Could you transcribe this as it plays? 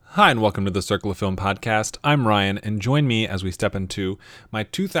Hi, and welcome to the Circle of Film podcast. I'm Ryan, and join me as we step into my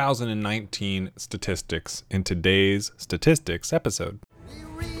 2019 statistics in today's statistics episode. We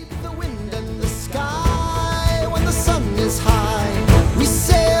read the wind and the sky when the sun is high. We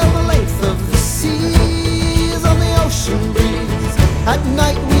sail the length of the seas on the ocean breeze. At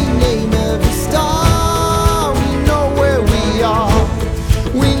night we name every star. We know where we are.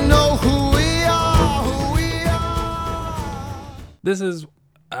 We know who we are. This is,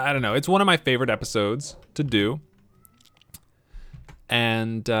 I don't know, it's one of my favorite episodes to do.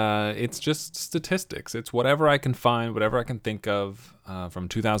 And it's just statistics. It's whatever I can find, whatever I can think of from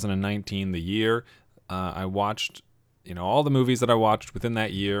 2019, the year. I watched, all the movies that I watched within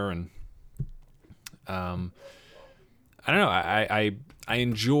that year. And I don't know, I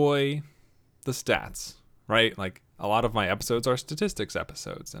enjoy the stats, right? Like a lot of my episodes are statistics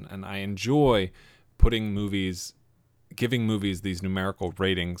episodes. And I enjoy giving movies these numerical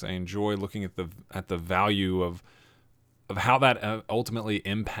ratings. I enjoy looking at the value of how that ultimately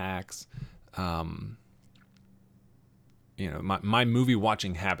impacts, my movie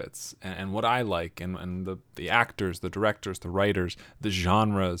watching habits and what I like and the actors, the directors, the writers, the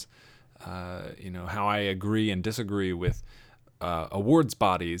genres, how I agree and disagree with awards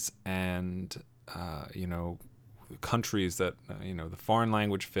bodies and, countries that, the foreign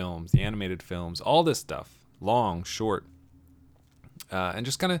language films, the animated films, all this stuff, long, short, and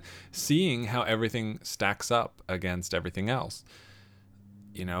just kind of seeing how everything stacks up against everything else.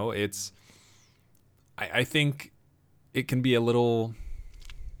 I think it can be a little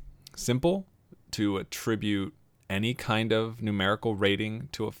simple to attribute any kind of numerical rating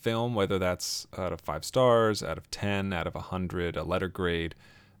to a film, whether that's out of 5 stars, out of 10, out of 100, a letter grade,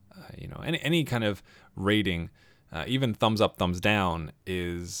 any kind of rating, even thumbs up, thumbs down,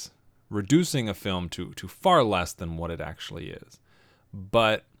 is reducing a film to far less than what it actually is.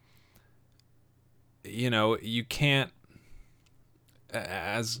 But, you can't,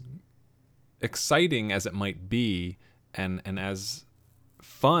 as exciting as it might be and as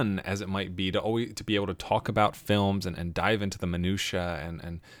fun as it might be to be able to talk about films and dive into the minutia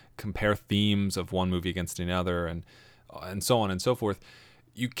and compare themes of one movie against another and so on and so forth,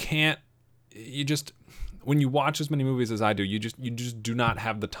 when you watch as many movies as I do, you just do not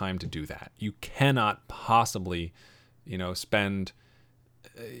have the time to do that. You cannot possibly, spend,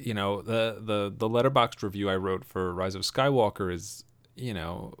 the Letterboxd review I wrote for Rise of Skywalker is,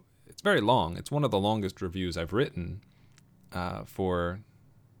 it's very long. It's one of the longest reviews I've written for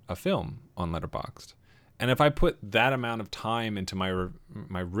a film on Letterboxd. And if I put that amount of time into my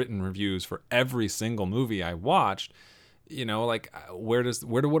written reviews for every single movie I watched, what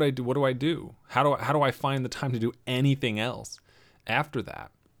do I do? How do I find the time to do anything else after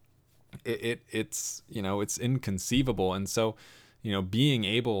that? It's inconceivable. And so, being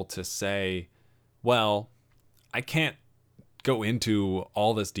able to say, well, I can't go into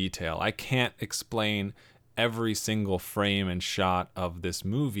all this detail. I can't explain every single frame and shot of this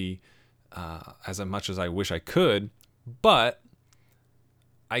movie as much as I wish I could, but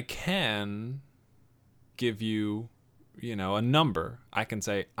I can give you, a number. I can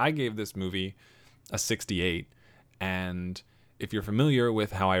say, I gave this movie a 68, and if you're familiar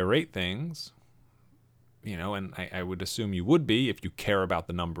with how I rate things, and I would assume you would be if you care about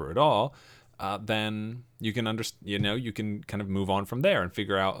the number at all, then you can you can kind of move on from there and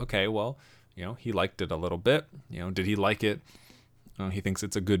figure out, okay, well, he liked it a little bit. Did he like it? He thinks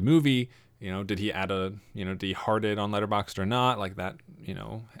it's a good movie. Did he add did he heart it on Letterboxd or not? Like that,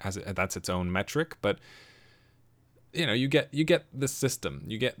 that's its own metric. But you get the system.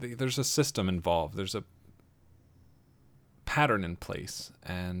 There's a system involved. There's a pattern in place,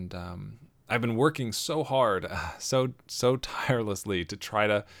 and I've been working so hard, so tirelessly to try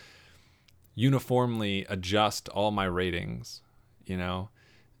to uniformly adjust all my ratings,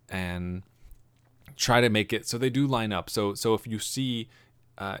 and try to make it so they do line up. So if you see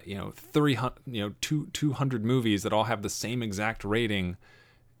 300, 200 movies that all have the same exact rating,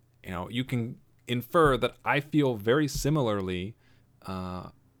 you can infer that I feel very similarly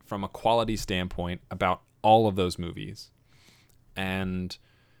from a quality standpoint about all of those movies. And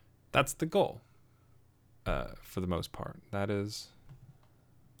that's the goal for the most part. That is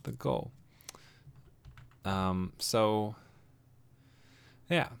the goal. So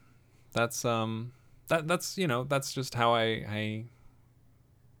yeah, that's that's just how I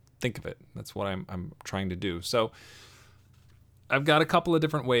think of it. That's what I'm trying to do. So I've got a couple of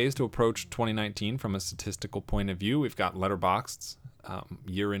different ways to approach 2019 from a statistical point of view. We've got Letterboxd's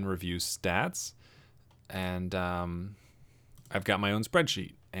year in review stats, and I've got my own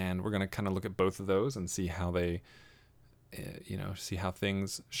spreadsheet, and we're going to kind of look at both of those and see how they see how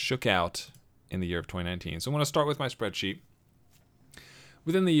things shook out in the year of 2019. So I want to start with my spreadsheet.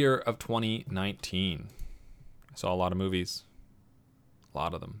 Within the year of 2019, I saw a lot of movies, a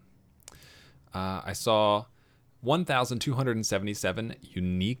lot of them. I saw 1,277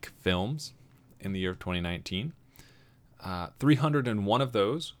 unique films in the year of 2019. 301 of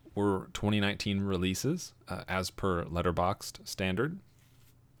those were 2019 releases, as per Letterboxd standard.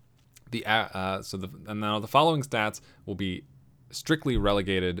 And now the following stats will be strictly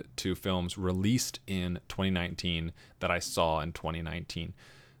relegated to films released in 2019 that I saw in 2019.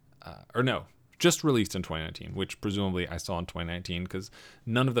 Just released in 2019, which presumably I saw in 2019 because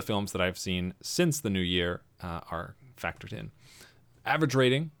none of the films that I've seen since the new year are factored in. Average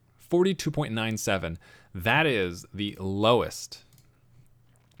rating, 42.97. That is the lowest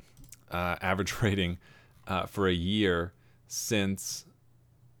average rating for a year since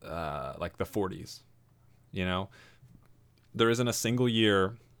like the 40s. There isn't a single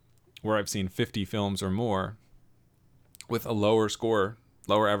year where I've seen 50 films or more with a lower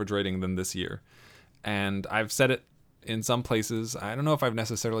average rating than this year. And I've said it in some places. I don't know if I've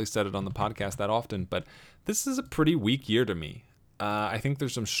necessarily said it on the podcast that often, but this is a pretty weak year to me. I think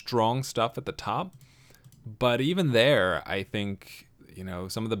there's some strong stuff at the top, but even there, I think,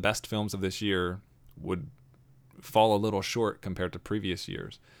 some of the best films of this year would fall a little short compared to previous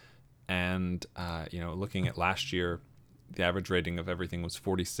years. And, looking at last year, the average rating of everything was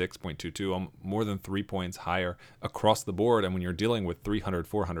 46.22, more than 3 points higher across the board. And when you're dealing with 300,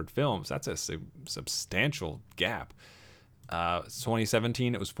 400 films, that's a substantial gap.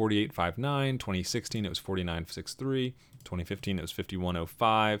 2017, it was 48.59. 2016, it was 49.63. 2015, it was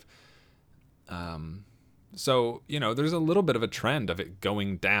 51.05. So, there's a little bit of a trend of it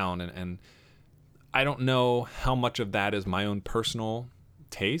going down. And I don't know how much of that is my own personal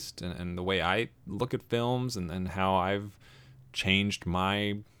taste and the way I look at films and how I've changed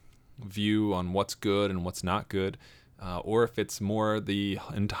my view on what's good and what's not good, or if it's more the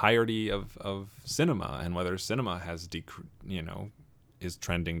entirety of cinema and whether cinema has is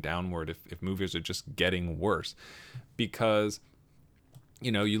trending downward, if movies are just getting worse. Because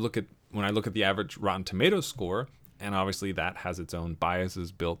when I look at the average Rotten Tomatoes score, and obviously that has its own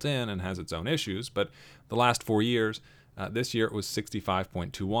biases built in and has its own issues, but the last 4 years, this year it was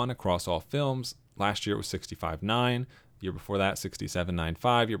 65.21 across all films. Last year it was 65.9. Year before that,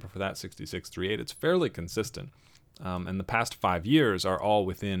 67.95. Year before that, 66.38. It's fairly consistent. And the past 5 years are all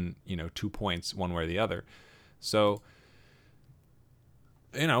within, 2 points one way or the other. So,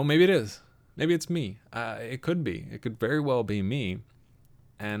 maybe it is. Maybe it's me. It could be. It could very well be me.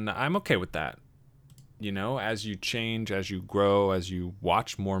 And I'm okay with that. As you change, as you grow, as you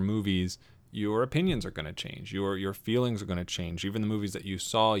watch more movies, your opinions are going to change. Your feelings are going to change. Even the movies that you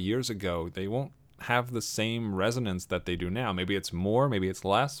saw years ago, they won't have the same resonance that they do now. Maybe it's more, maybe it's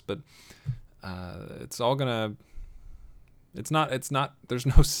less, but it's all going to... It's not, there's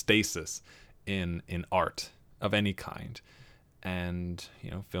no stasis in art of any kind. And,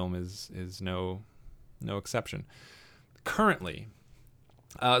 film is no exception. Currently,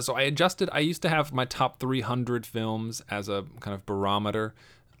 so I used to have my top 300 films as a kind of barometer.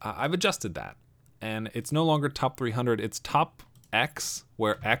 I've adjusted that, and it's no longer top 300. It's top X,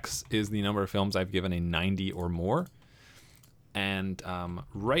 where X is the number of films I've given a 90 or more. And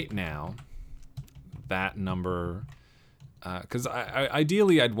right now, that number, because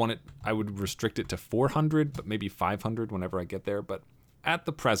ideally I would restrict it to 400, but maybe 500 whenever I get there. But at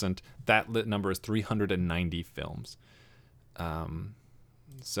the present, that number is 390 films.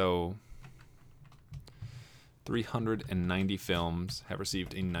 So 390 films have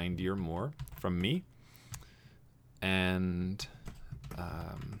received a 90 or more from me. And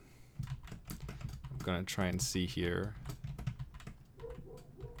I'm going to try and see here.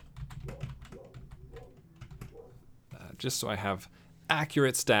 Just so I have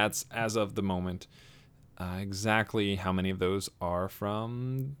accurate stats as of the moment, exactly how many of those are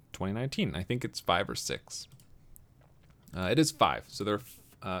from 2019. I think it's 5 or 6. It is 5. So there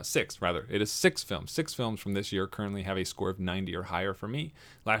are 6, rather. It is 6 films. 6 films from this year currently have a score of 90 or higher for me.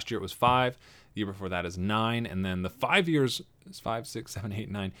 Last year it was 5. The year before that is 9. And then the 5 years is 5, 6, 7,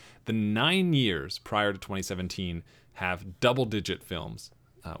 8, 9. The 9 years prior to 2017 have double-digit films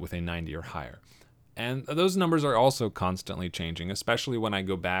with a 90 or higher. And those numbers are also constantly changing, especially when I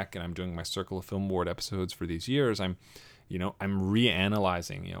go back and I'm doing my Circle of Film Award episodes for these years. I'm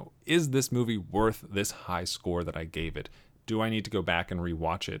reanalyzing, is this movie worth this high score that I gave it? Do I need to go back and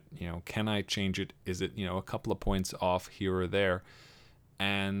rewatch it? Can I change it? Is it, a couple of points off here or there?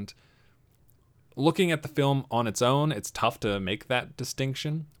 And looking at the film on its own, it's tough to make that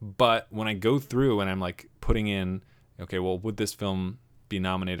distinction. But when I go through and I'm like putting in, Okay, well, would this film be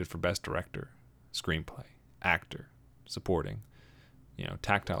nominated for Best Director, Screenplay, Actor, Supporting,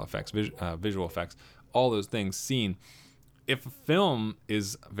 tactile effects, visual effects, all those things seen? If a film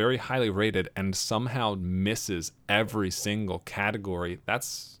is very highly rated and somehow misses every single category,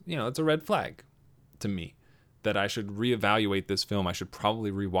 that's a red flag to me, that I should reevaluate this film. I should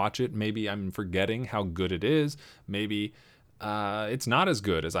probably rewatch it. Maybe I'm forgetting how good it is. Maybe it's not as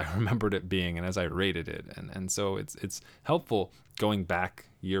good as I remembered it being and as I rated it. And so it's helpful going back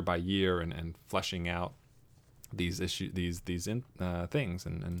year by year and fleshing out these issues, these things,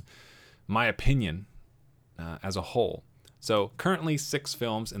 and my opinion as a whole. So currently 6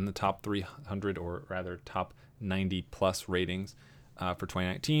 films in the top 300, or rather top 90 plus ratings for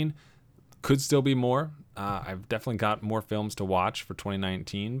 2019. Could still be more. I've definitely got more films to watch for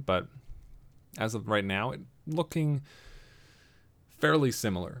 2019, but as of right now, it's looking fairly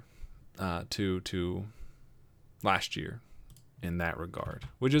similar to last year in that regard,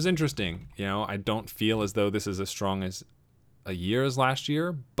 which is interesting. I don't feel as though this is as strong as a year as last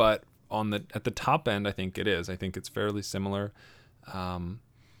year, but at the top end, I think it is. I think it's fairly similar.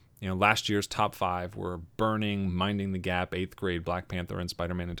 Last year's top 5 were Burning, Minding the Gap, 8th Grade, Black Panther, and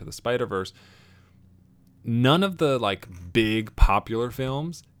Spider-Man Into the Spider-Verse. None of the big popular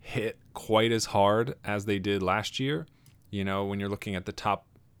films hit quite as hard as they did last year. When you're looking at the top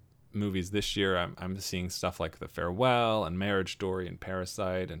movies this year, I'm seeing stuff like The Farewell and Marriage Story and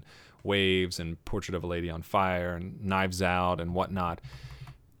Parasite and Waves and Portrait of a Lady on Fire and Knives Out and whatnot.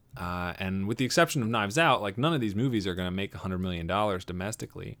 And with the exception of Knives Out, none of these movies are going to make $100 million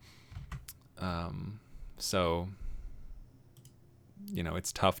domestically. So,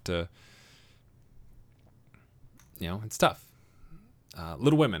 it's tough to, it's tough.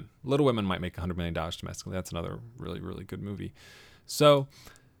 Little Women might make $100 million domestically. That's another really, really good movie. So,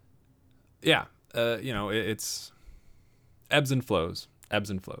 yeah, it's ebbs and flows.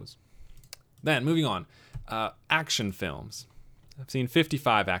 Then moving on, action films. I've seen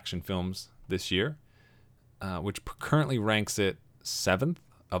 55 action films this year, which currently ranks it 7th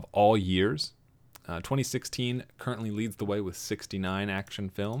of all years. 2016 currently leads the way with 69 action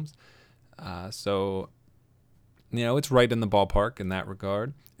films. So, it's right in the ballpark in that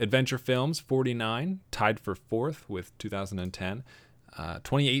regard. Adventure films, 49, tied for 4th with 2010.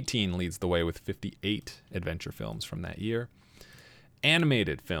 2018 leads the way with 58 adventure films from that year.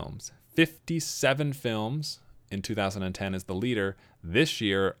 Animated films, 57 films. In 2010 is the leader. This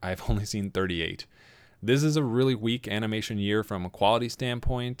year, I've only seen 38. This is a really weak animation year from a quality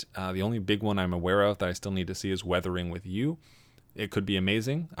standpoint. The only big one I'm aware of that I still need to see is Weathering with You. It could be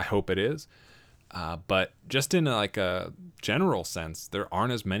amazing. I hope it is. But just in a general sense, there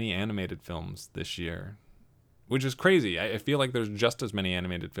aren't as many animated films this year, which is crazy. I feel like there's just as many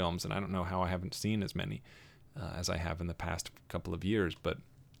animated films, and I don't know how I haven't seen as many as I have in the past couple of years, but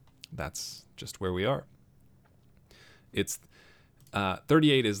that's just where we are. It's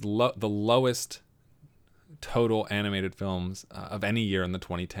 38 is the lowest total animated films of any year in the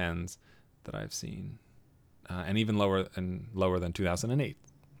 2010s that I've seen, and even lower than 2008,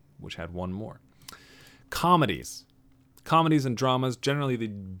 which had one more. Comedies and dramas, generally the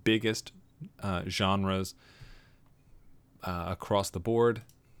biggest genres across the board,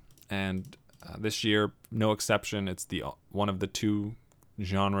 and this year, no exception. It's one of the 2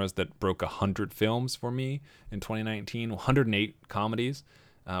 genres that broke 100 films for me in 2019. 108 comedies,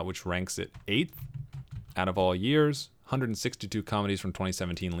 which ranks it 8th out of all years. 162 comedies from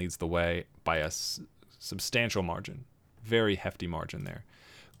 2017 leads the way by a substantial margin. Very hefty margin there.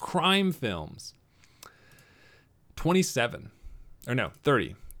 Crime films, 30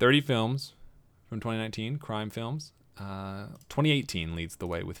 films from 2019, crime films. 2018 leads the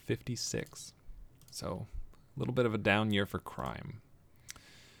way with 56. So a little bit of a down year for crime,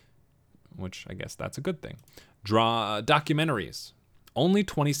 which I guess that's a good thing. Documentaries, only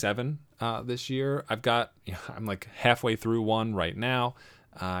 27 this year. I'm halfway through one right now.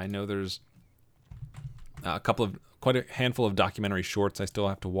 I know there's quite a handful of documentary shorts I still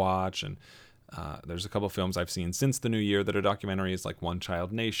have to watch, and there's a couple of films I've seen since the new year that are documentaries, like One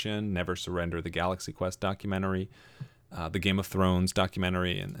Child Nation, Never Surrender, the Galaxy Quest documentary, the Game of Thrones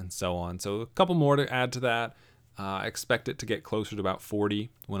documentary, and so on. So a couple more to add to that. I expect it to get closer to about 40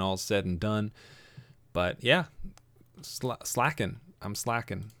 when all's said and done. But yeah, slacking. I'm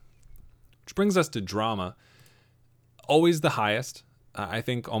slacking. Which brings us to drama. Always the highest. I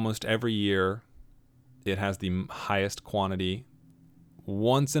think almost every year it has the highest quantity.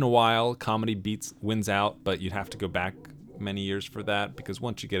 Once in a while, comedy wins out, but you'd have to go back many years for that, because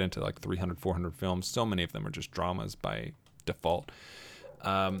once you get into like 300, 400 films, so many of them are just dramas by default.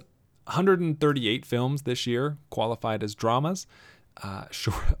 138 films this year qualified as dramas,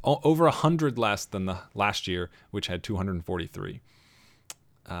 over 100 less than the last year, which had 243.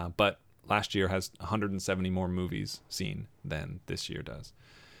 But last year has 170 more movies seen than this year does,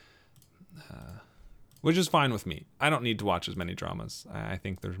 which is fine with me. I don't need to watch as many dramas. I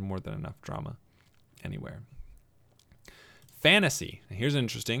think there's more than enough drama anywhere. Fantasy. Here's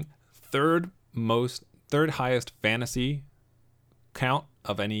interesting. Third highest fantasy count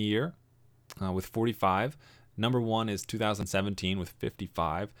of any year, with 45. Number one is 2017 with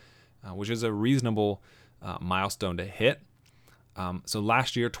 55, which is a reasonable milestone to hit. So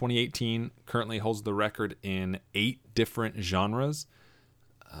last year, 2018, currently holds the record in 8 different genres.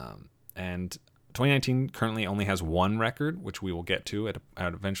 And 2019 currently only has one record, which we will get to at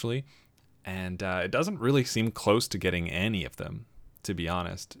eventually. And it doesn't really seem close to getting any of them, to be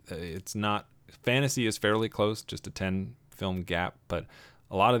honest. It's not. Fantasy is fairly close, just a 10 film gap, but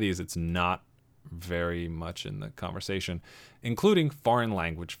a lot of these, it's not very much in the conversation, including foreign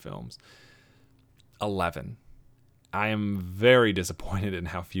language films. 11. I am very disappointed in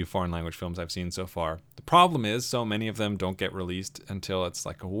how few foreign language films I've seen so far. The problem is so many of them don't get released until it's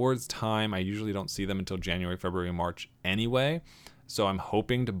like awards time. I usually don't see them until January, February, March anyway. So I'm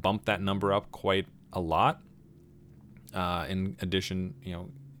hoping to bump that number up quite a lot. In addition,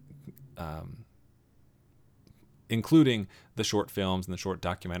 including the short films and the short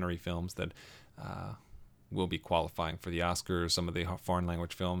documentary films that will be qualifying for the Oscars, some of the foreign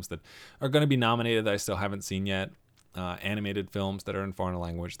language films that are going to be nominated that I still haven't seen yet, animated films that are in foreign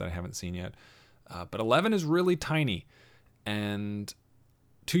language that I haven't seen yet. But 11 is really tiny. And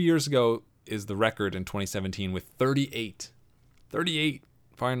 2 years ago is the record in 2017 with 38. 38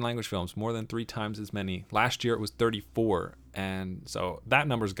 foreign language films, more than 3 times as many. Last year it was 34. And so that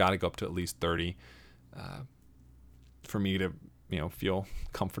number's got to go up to at least 30 for me to, feel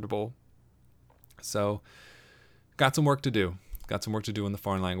comfortable. So got some work to do. Got some work to do in the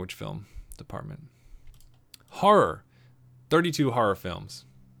foreign language film department. Horror. 32 horror films.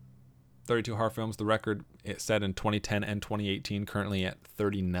 32 horror films. The record it set in 2010 and 2018, currently at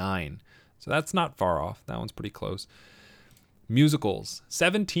 39. So that's not far off. That one's pretty close. Musicals.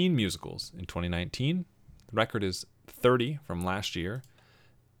 17 musicals in 2019. The record is 30 from last year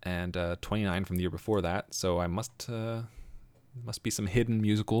and 29 from the year before that. So I must be some hidden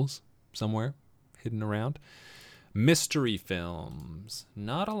musicals somewhere, hidden around. Mystery films.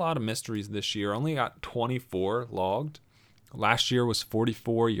 Not a lot of mysteries this year. Only got 24 logged. Last year was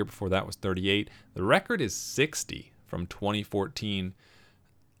 44. Year before that was 38. The record is 60 from 2014.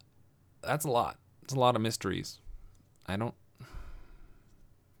 That's a lot. It's a lot of mysteries. I don't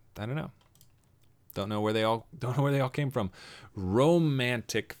know. Don't know where they all came from.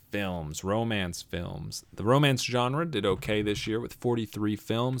 Romantic films, romance films. The romance genre did okay this year with 43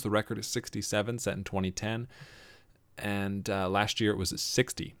 films. The record is 67, set in 2010. And last year it was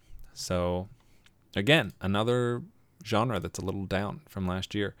 60. So, again, another genre that's a little down from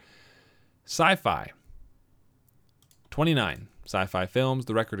last year. Sci-fi. 29 sci-fi films.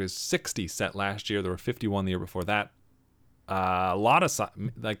 The record is 60, set last year. There were 51 the year before that. A lot of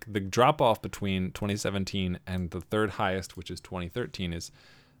the drop off between 2017 and the third highest, which is 2013, is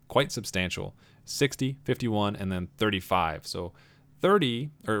quite substantial. 60, 51, and then 35. So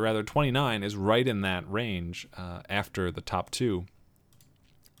 29 is right in that range after the top two.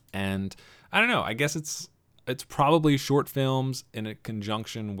 And I don't know. I guess it's probably short films in a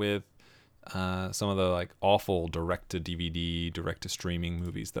conjunction with some of the like awful direct to DVD, direct to streaming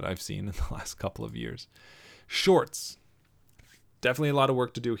movies that I've seen in the last couple of years. Shorts. Definitely a lot of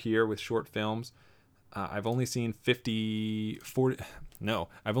work to do here with short films. I've only seen 34,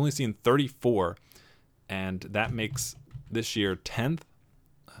 and that makes this year 10th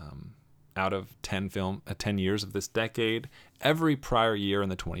out of 10 years of this decade. Every prior year in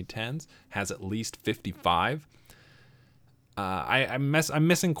the 2010s has at least 55. I'm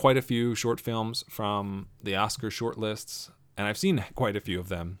missing quite a few short films from the Oscar shortlists, and I've seen quite a few of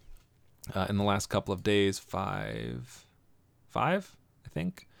them in the last couple of days. Five, I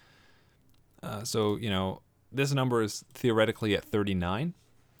think. So, this number is theoretically at 39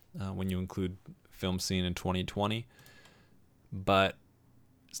 when you include films seen in 2020. But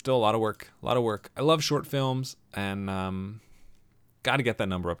still a lot of work. I love short films, and got to get that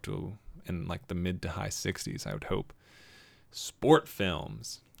number up to in like the mid to high 60s, I would hope. Sport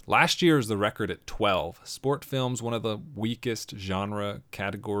films. Last year is the record at 12. Sport films, one of the weakest genre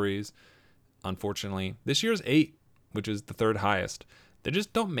categories, unfortunately. This year's 8. Which is the third highest. They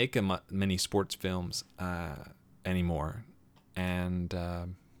just don't make many sports films anymore. And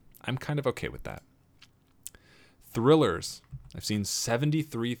I'm kind of okay with that. Thrillers. I've seen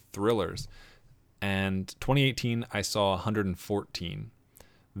 73 thrillers. And 2018, I saw 114.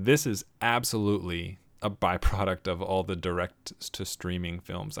 This is absolutely a byproduct of all the direct-to-streaming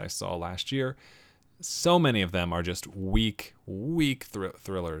films I saw last year. So many of them are just weak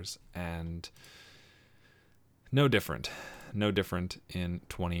thrillers, and no different in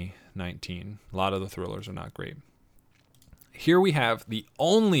 2019. A lot of the thrillers are not great. Here we have the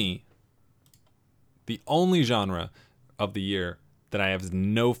only genre of the year that I have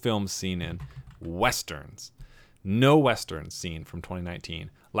no films seen in, Westerns. No Westerns seen from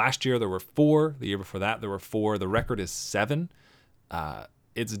 2019. Last year there were 4. The year before that there were 4. The record is 7.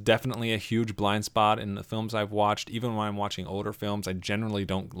 It's definitely a huge blind spot in the films I've watched. Even when I'm watching older films, I generally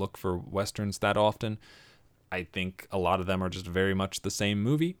don't look for Westerns that often. I think a lot of them are just very much the same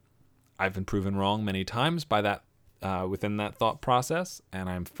movie. I've been proven wrong many times by that within that thought process, and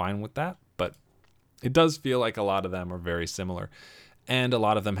I'm fine with that. But it does feel like a lot of them are very similar. And a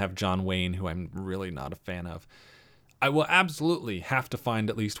lot of them have John Wayne, who I'm really not a fan of. I will absolutely have to find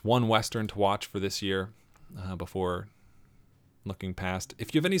at least one Western to watch for this year before looking past.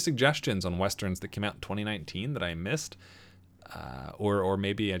 If you have any suggestions on Westerns that came out in 2019 that I missed, or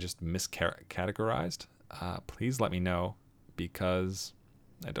maybe I just miscategorized, please let me know, because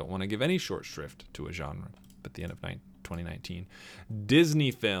I don't want to give any short shrift to a genre at the end of 2019.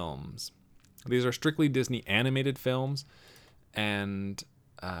 Disney films. These are strictly Disney animated films, and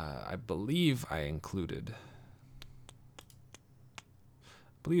I believe I included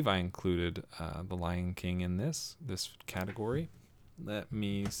The Lion King in this category. Let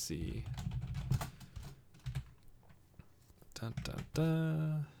me see. Dun, dun,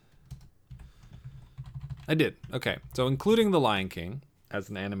 dun. I did. Okay, so including The Lion King as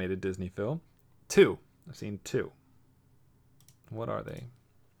an animated Disney film, 2. I've seen 2. What are they?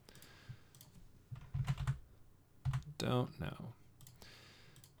 Don't know.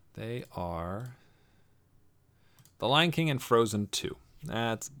 They are The Lion King and Frozen 2.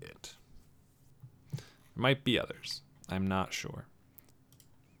 That's it. There might be others. I'm not sure.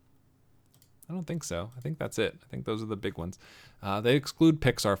 I don't think so. I think that's it. I think those are the big ones. They exclude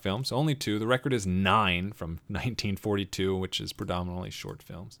Pixar films, so only 2. The record is 9 from 1942, which is predominantly short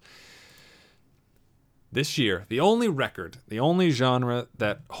films. This year, the only genre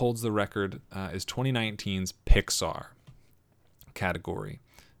that holds the record is 2019's Pixar category.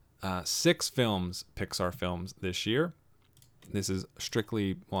 6 Pixar films this year. This is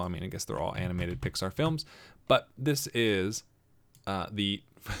strictly, well, I mean, I guess they're all animated Pixar films, but this is the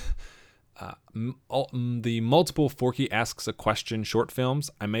multiple Forky Asks a Question short films.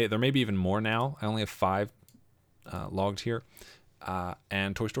 There may be even more now. I only have 5 logged here,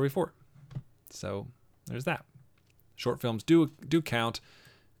 and Toy Story 4. So there's that. Short films do count,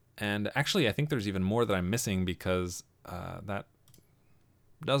 and actually, I think there's even more that I'm missing, because that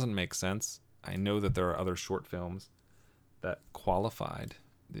doesn't make sense. I know that there are other short films that qualified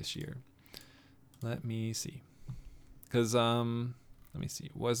this year. Let me see. Because, let me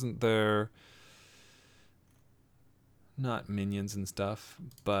see. Wasn't there, not Minions and stuff,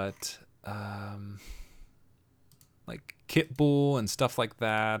 but like Kit Bull and stuff like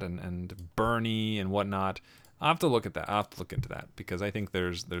that, and Bernie and whatnot. I'll have to look at that. I'll have to look into that, because I think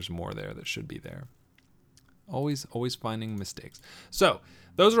there's more there that should be there. Always finding mistakes. So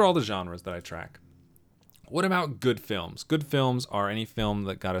those are all the genres that I track. What about good films? Good films are any film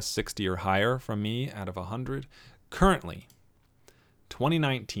that got a 60 or higher from me out of 100. Currently,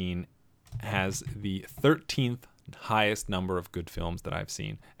 2019 has the 13th highest number of good films that I've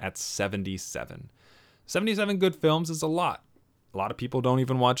seen at 77. 77 good films is a lot. A lot of people don't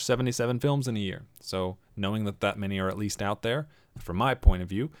even watch 77 films in a year. So knowing that many are at least out there, from my point of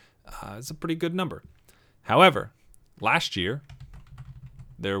view, is a pretty good number. However, last year,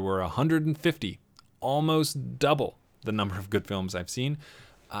 there were 150, almost double the number of good films I've seen.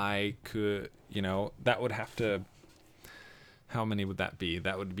 I could, that would have to, how many would that be?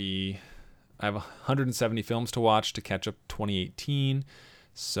 That would be, I have 170 films to watch to catch up 2018.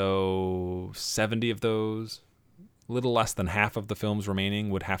 So 70 of those, a little less than half of the films remaining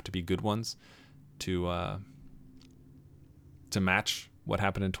would have to be good ones to match what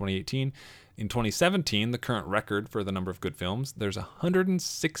happened in 2018. In 2017, the current record for the number of good films, there's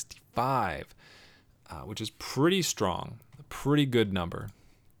 165, which is pretty strong, a pretty good number.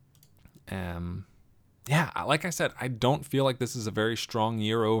 Yeah, like I said, I don't feel like this is a very strong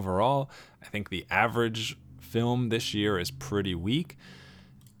year overall. I think the average film this year is pretty weak.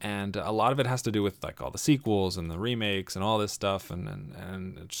 And a lot of it has to do with like all the sequels and the remakes and all this stuff.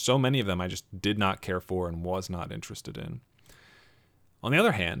 And so many of them I just did not care for and was not interested in. On the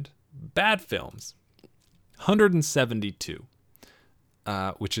other hand, bad films. 172,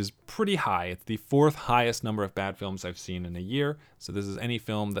 which is pretty high. It's the fourth highest number of bad films I've seen in a year. So this is any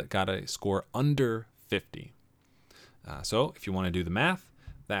film that got a score under 50. So if you want to do the math,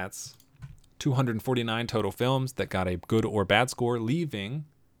 that's 249 total films that got a good or bad score, leaving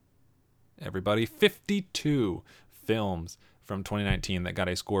everybody 52 films from 2019 that got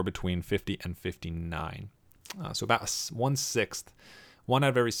a score between 50 and 59. So about 1/6. 1 out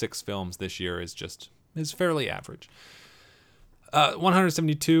of every 6 films this year is fairly average.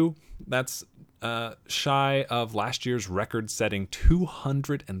 172, that's shy of last year's record-setting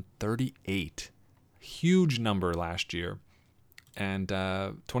 238. Huge number last year. And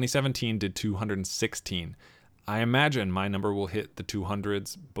 2017 did 216. I imagine my number will hit the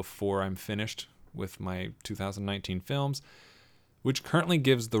 200s before I'm finished with my 2019 films, which currently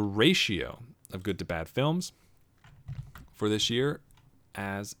gives the ratio of good to bad films for this year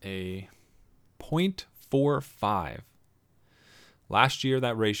as a 0.45. Last year,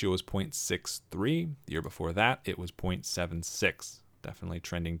 that ratio was 0.63. The year before that, it was 0.76. Definitely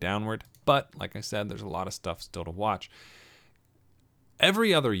trending downward. But like I said, there's a lot of stuff still to watch.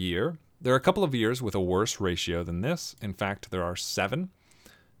 Every other year, there are a couple of years with a worse ratio than this. In fact, there are 7.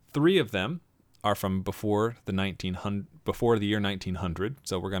 3 of them are from before the year 1900.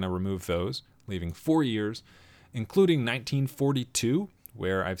 So we're going to remove those, leaving 4 years, including 1942,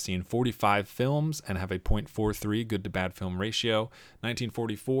 where I've seen 45 films and have a 0.43 good to bad film ratio.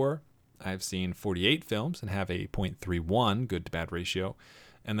 1944, I've seen 48 films and have a 0.31 good to bad ratio.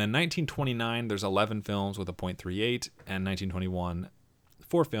 And then 1929, there's 11 films with a 0.38, and 1921,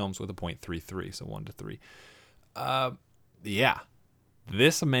 4 films with a 0.33, so 1 to 3. Yeah,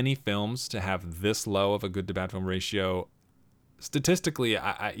 this many films to have this low of a good to bad film ratio, statistically,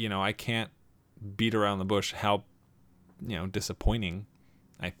 I can't beat around the bush how disappointing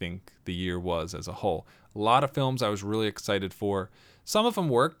I think the year was as a whole. A lot of films I was really excited for. Some of them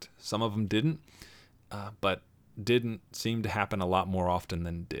worked, some of them didn't, but didn't seem to happen a lot more often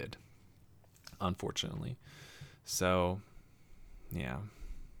than did, unfortunately. So, yeah,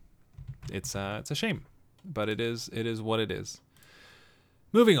 it's a shame, but it is what it is.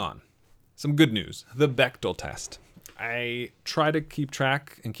 Moving on, some good news: the Bechdel test. I try to keep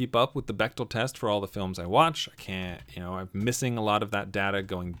track and keep up with the Bechdel test for all the films I watch. I can't, I'm missing a lot of that data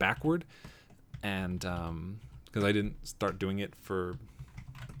going backward, and because I didn't start doing it for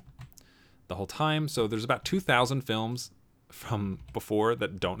the whole time. So there's about 2,000 films from before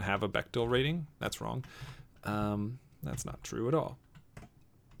that don't have a Bechdel rating. That's wrong. That's not true at all.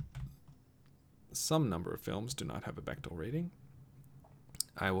 Some number of films do not have a Bechdel rating.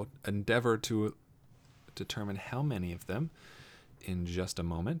 I will endeavor to determine how many of them in just a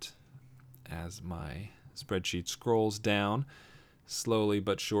moment as my spreadsheet scrolls down slowly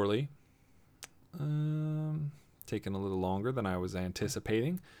but surely. Taking a little longer than I was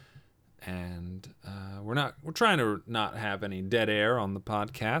anticipating, and we're trying to not have any dead air on the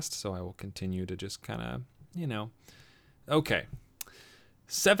podcast, so I will continue to just kind of okay.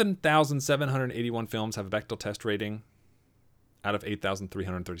 7,781 films have a Bechdel test rating out of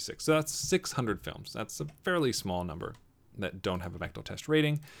 8,336. So that's 600 films. That's a fairly small number that don't have a Bechdel test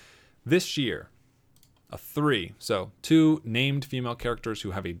rating. This year, 2 named female characters who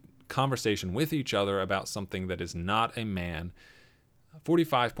have a conversation with each other about something that is not a man,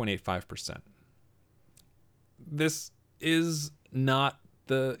 45.85%. This is not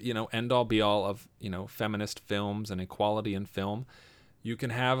the, end all be all of, feminist films and equality in film. You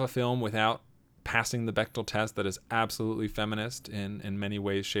can have a film without passing the Bechdel test that is absolutely feminist in many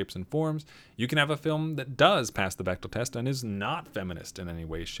ways, shapes, and forms. You can have a film that does pass the Bechdel test and is not feminist in any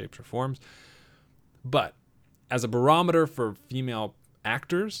ways, shapes, or forms. But as a barometer for female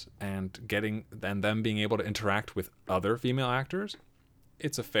actors and them being able to interact with other female actors,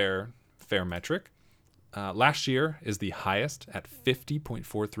 it's a fair metric. Last year is the highest at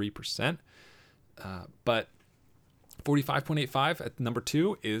 50.43%, but 45.85 at number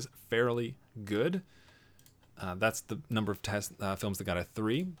 2 is fairly good. That's the number of films that got a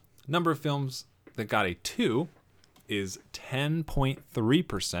 3. Number of films that got a 2 is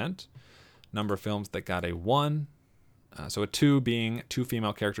 10.3%. Number of films that got a 1, so a 2 being 2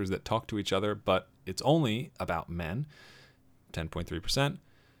 female characters that talk to each other, but it's only about men, 10.3%.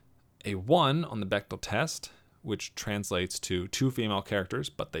 A 1 on the Bechdel test, which translates to 2 female characters,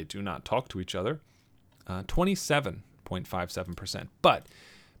 but they do not talk to each other, 27.57%. But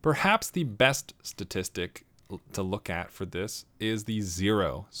perhaps the best statistic to look at for this is the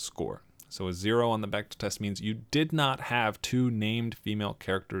 0 score. So a 0 on the Bechdel test means you did not have 2 named female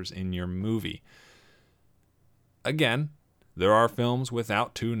characters in your movie. Again, there are films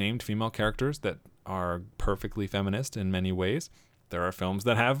without 2 named female characters that are perfectly feminist in many ways. There are films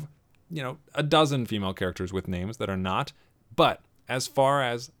that have, a dozen female characters with names that are not. But as far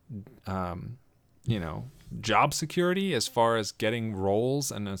as, job security, as far as getting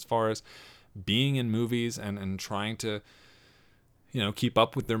roles, and as far as being in movies and trying to, keep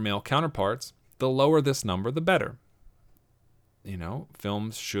up with their male counterparts, the lower this number, the better.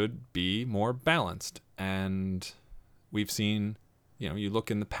 Films should be more balanced. And we've seen, you look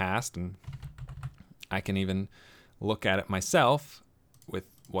in the past, and I can even look at it myself with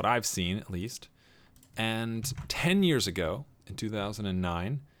what I've seen, at least. And 10 years ago, in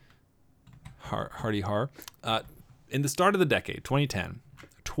 2009, hardy har, in the start of the decade, 2010,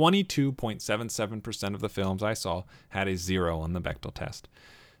 22.77% of the films I saw had a 0 on the Bechdel test.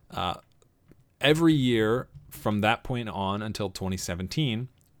 Every year from that point on until 2017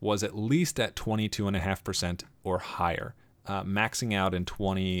 was at least at 22.5% or higher, maxing out in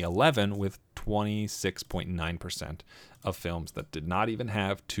 2011 with 26.9% of films that did not even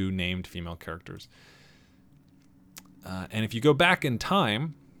have 2 named female characters. And if you go back in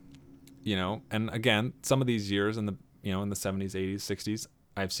time, and again, some of these years in the 70s, 80s, 60s,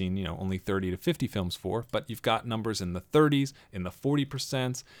 I've seen, only 30 to 50 films for, but you've got numbers in the 30s, in the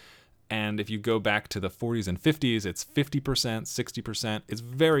 40%. And if you go back to the 40s and 50s, it's 50%, 60%. It's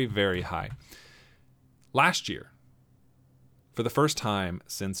very, very high. Last year, for the first time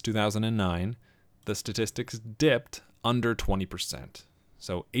since 2009, the statistics dipped under 20%.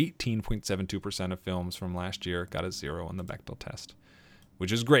 So 18.72% of films from last year got a 0 on the Bechdel test,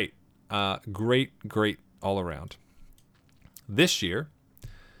 which is great. Great all around. This year,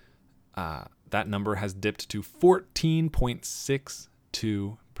 that number has dipped to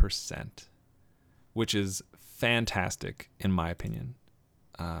 14.62%, which is fantastic in my opinion.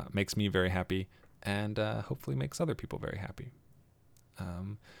 Makes me very happy, and hopefully makes other people very happy.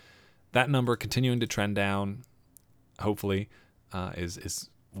 That number continuing to trend down, hopefully, is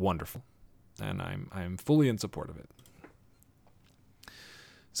wonderful, and I'm fully in support of it.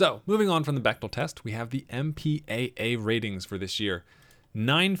 So, moving on from the Bechdel test, we have the MPAA ratings for this year.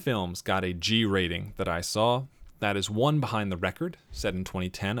 9 films got a G rating that I saw. That is one behind the record, set in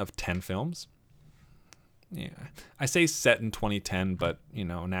 2010, of 10 films. Yeah, I say set in 2010, but,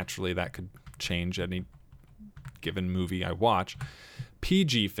 naturally that could change any given movie I watch.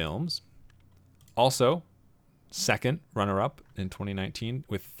 PG films, also second runner-up in 2019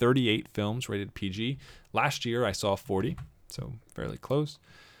 with 38 films rated PG. Last year I saw 40, so fairly close.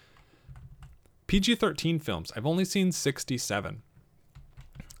 PG-13 films, I've only seen 67.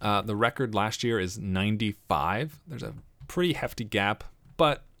 The record last year is 95. There's a pretty hefty gap,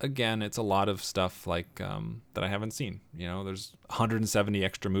 but again, it's a lot of stuff like that I haven't seen. There's 170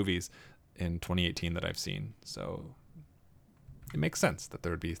 extra movies in 2018 that I've seen, so it makes sense that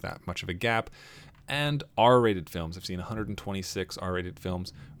there would be that much of a gap. And R-rated films, I've seen 126 R-rated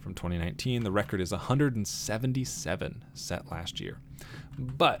films from 2019. The record is 177 set last year.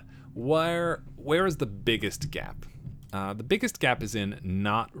 But where is the biggest gap? The biggest gap is in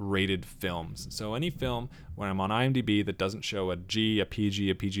not rated films. So any film, when I'm on IMDb, that doesn't show a G, a PG,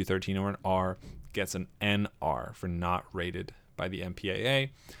 a PG-13, or an R gets an NR for not rated by the MPAA.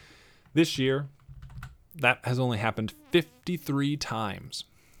 This year, that has only happened 53 times.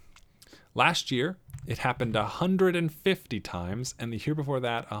 Last year, it happened 150 times, and the year before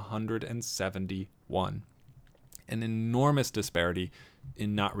that, 171. An enormous disparity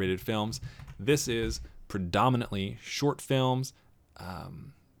in not rated films. This is predominantly short films,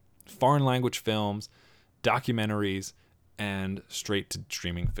 foreign language films, documentaries, and straight to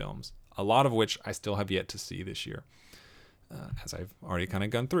streaming films, a lot of which I still have yet to see this year, as I've already kind of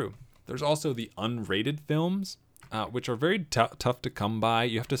gone through. There's also the unrated films, which are very tough to come by.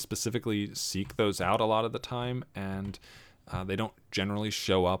 You have to specifically seek those out a lot of the time, and they don't generally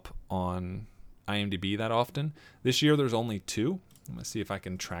show up on IMDb that often. This year there's only 2. I'm going to see if I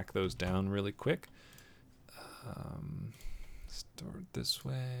can track those down really quick. Start this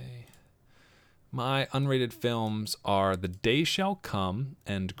way. My unrated films are The Day Shall Come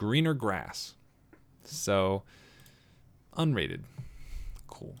and Greener Grass. So, unrated.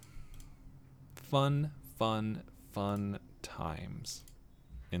 Cool. Fun times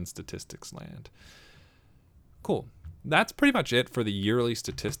in statistics land. Cool. That's pretty much it for the yearly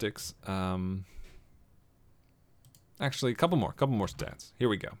statistics. Actually, a couple more stats. Here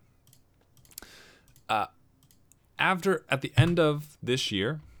we go. At the end of this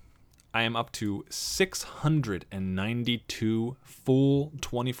year, I am up to 692 full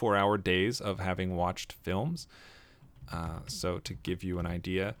 24-hour days of having watched films. So to give you an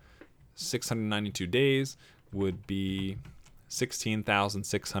idea, 692 days would be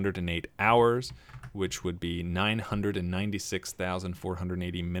 16,608 hours, which would be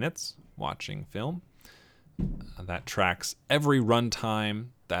 996,480 minutes watching film. That tracks every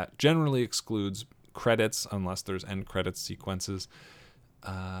runtime. That generally excludes credits unless there's end credits sequences.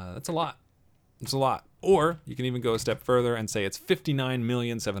 That's a lot. It's a lot. Or you can even go a step further and say it's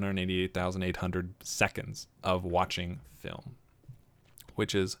 59,788,800 seconds of watching film,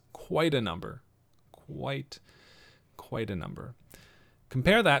 which is quite a number. Quite a number.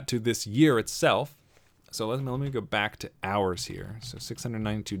 Compare that to this year itself. So let me go back to hours here. So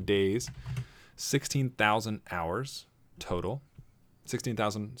 692 days, 16,000 hours total,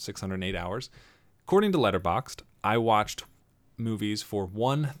 16,608 hours. According to Letterboxd, I watched movies for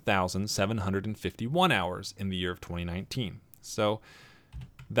 1,751 hours in the year of 2019. So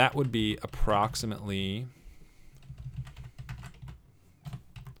that would be approximately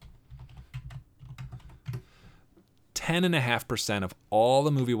 10.5% of all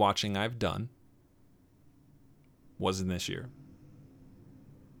the movie watching I've done was in this year.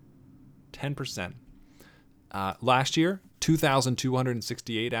 10%. Last year,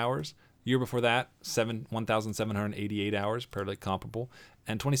 2,268 hours. Year before that, 1,788 hours, fairly comparable.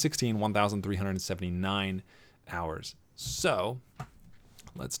 And 2016, 1,379 hours. So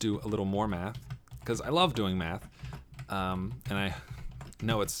let's do a little more math, because I love doing math. And I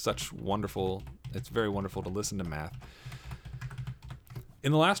know it's very wonderful to listen to math.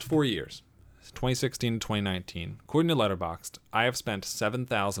 In the last 4 years, 2016 to 2019, according to Letterboxd, I have spent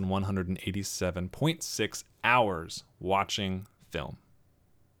 7,187.6 hours watching film.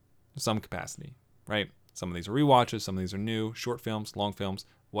 Some capacity, right? Some of these are rewatches, some of these are new, short films, long films,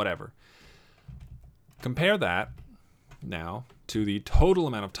 whatever. Compare that now to the total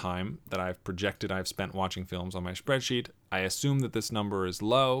amount of time that I've projected I've spent watching films on my spreadsheet. I assume that this number is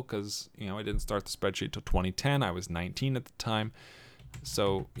low because, I didn't start the spreadsheet till 2010. I was 19 at the time.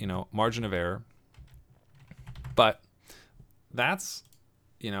 So, margin of error. But that's,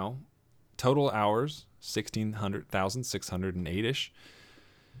 total hours, 16,608-ish.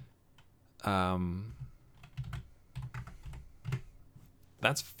 That's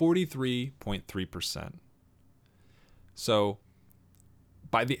 43.3%. So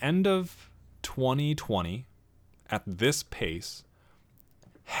by the end of 2020, at this pace,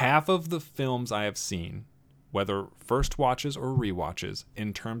 half of the films I have seen, whether first watches or rewatches,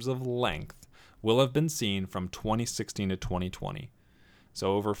 in terms of length, will have been seen from 2016 to 2020.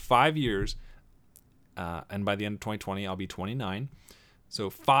 So over 5 years, and by the end of 2020, I'll be 29. So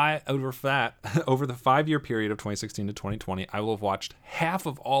over the 5-year period of 2016 to 2020, I will have watched half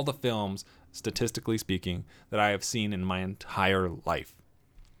of all the films, statistically speaking, that I have seen in my entire life.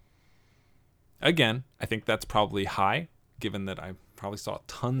 Again, I think that's probably high, given that I probably saw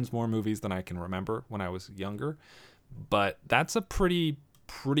tons more movies than I can remember when I was younger. But that's a pretty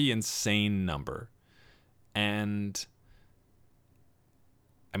insane number. And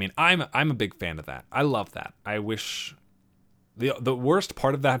I mean, I'm a big fan of that. I love that. I wish the worst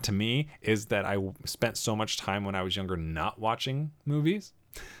part of that to me is that I spent so much time when I was younger not watching movies.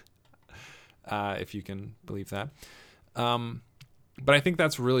 If you can believe that. But I think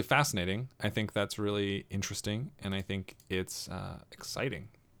that's really fascinating. I think that's really interesting, and I think it's exciting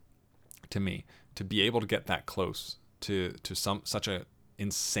to me to be able to get that close to such a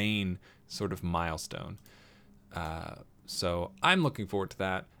insane sort of milestone. So I'm looking forward to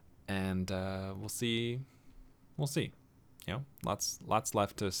that, and we'll see. Lots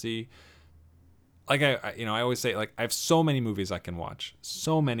left to see. Like I always say, like, I have so many movies I can watch,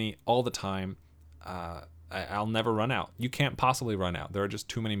 so many all the time. I'll never run out. You can't possibly run out. There are just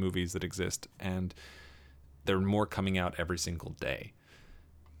too many movies that exist, and there are more coming out every single day,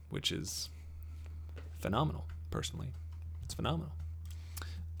 which is phenomenal. Personally, it's phenomenal.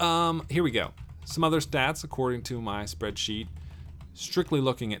 Here we go. Some other stats according to my spreadsheet. Strictly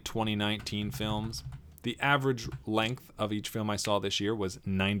looking at 2019 films, the average length of each film I saw this year was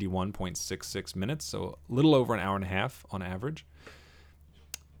 91.66 minutes, so a little over an hour and a half on average.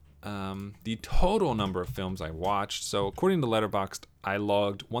 The total number of films I watched. So according to Letterboxd, I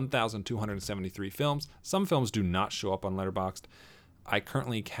logged 1,273 films. Some films do not show up on Letterboxd. I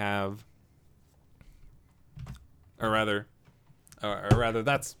currently have, or rather,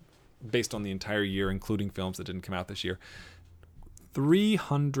 that's based on the entire year, including films that didn't come out this year.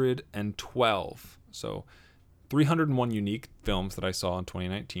 312. So 301 unique films that I saw in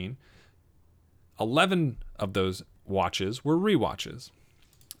 2019. 11 of those watches were rewatches.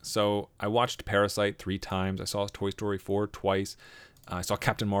 So I watched Parasite 3 times. I saw Toy Story 4 twice. I saw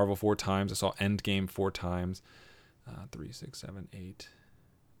Captain Marvel 4 times. I saw Endgame 4 times. 3, 6, 7, 8. I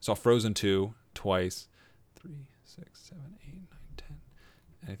saw Frozen 2 twice. 3, 6, 7, 8, 9, 10.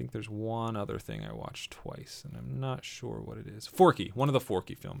 And I think there's one other thing I watched twice, and I'm not sure what it is. Forky, one of the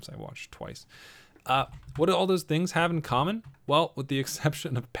Forky films I watched twice. What do all those things have in common? Well, with the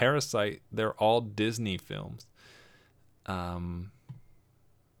exception of Parasite, they're all Disney films. I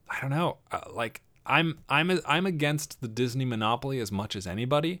don't know. I'm against the Disney monopoly as much as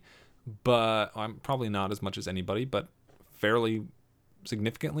anybody, but I'm probably not as much as anybody, but fairly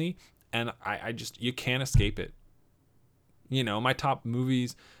significantly. And I just, you can't escape it. You know, my top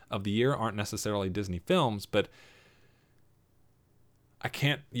movies of the year aren't necessarily Disney films, but I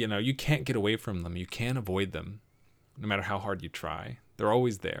can't, you can't get away from them. You can't avoid them, no matter how hard you try. They're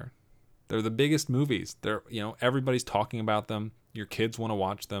always there. They're the biggest movies. They're, everybody's talking about them. Your kids want to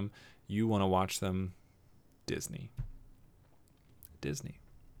watch them. You want to watch them. Disney.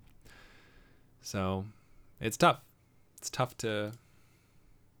 So it's tough. It's tough to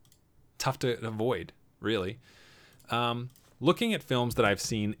avoid, really. Looking at films that I've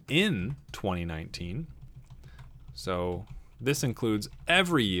seen in 2019. So this includes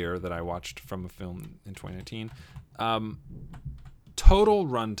every year that I watched from a film in 2019. Total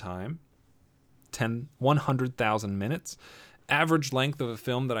runtime, 100,000 minutes. Average length of a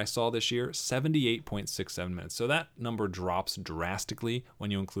film that I saw this year, 78.67 minutes. So that number drops drastically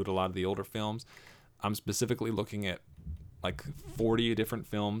when you include a lot of the older films. I'm specifically looking at like 40 different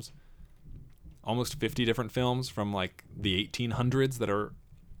films, almost 50 different films from like the 1800s that are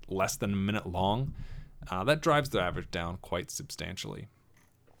less than a minute long. That drives the average down quite substantially.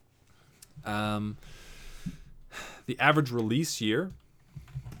 The average release year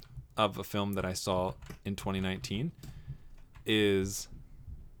of a film that I saw in 2019 is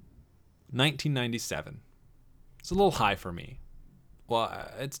 1997. It's a little high for me. Well,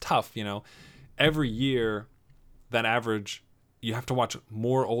 it's tough, Every year, that average, you have to watch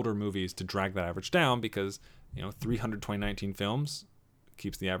more older movies to drag that average down because, 300 2019 films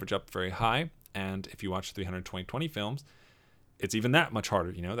keeps the average up very high. And if you watch 300 2020 films, it's even that much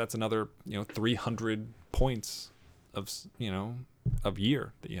harder. That's another, 300 points of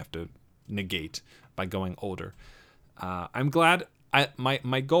year that you have to negate by going older. I'm glad.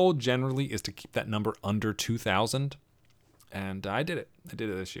 My goal generally is to keep that number under 2,000, and I did it. I did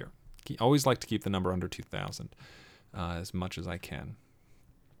it this year. Always like to keep the number under 2,000 as much as I can.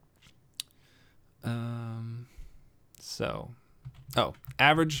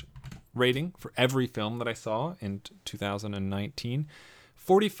 Average rating for every film that I saw in 2019,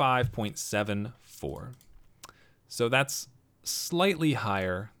 45.74. So that's slightly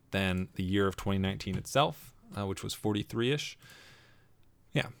higher than the year of 2019 itself, which was 43-ish.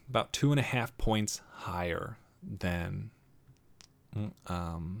 Yeah, about 2.5 points higher than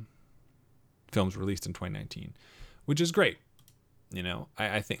films released in 2019, which is great.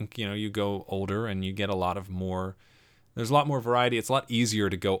 I think, you go older and you get there's a lot more variety. It's a lot easier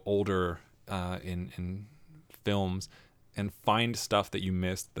to go older in films and find stuff that you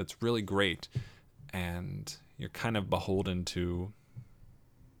missed that's really great. And you're kind of beholden to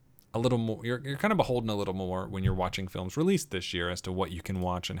a little more. You're kind of beholden a little more when you're watching films released this year as to what you can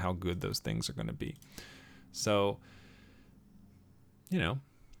watch and how good those things are going to be. So, a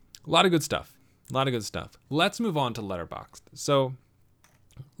lot of good stuff. Let's move on to Letterboxd. So,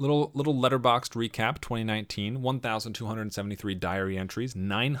 little Letterboxd recap. 2019, 1,273 diary entries,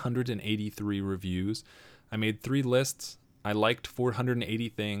 983 reviews. I made 3 lists. I liked 480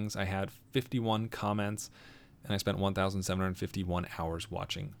 things. I had 51 comments, and I spent 1,751 hours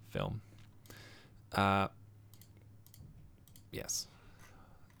watching film. Yes.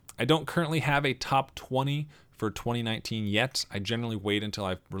 I don't currently have a top 20 for 2019 yet. I generally wait until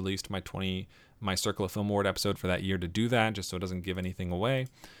I've released my Circle of Film Award episode for that year to do that, just so it doesn't give anything away.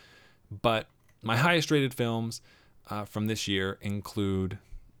 But my highest rated films from this year include,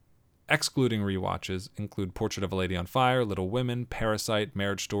 excluding rewatches, include Portrait of a Lady on Fire, Little Women, Parasite,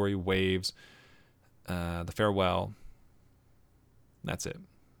 Marriage Story, Waves, The Farewell. That's it.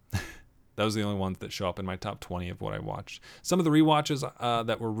 Those are the only ones that show up in my top 20 of what I watched. Some of the rewatches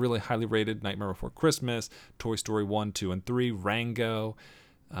that were really highly rated: Nightmare Before Christmas, Toy Story 1, 2, and 3, Rango,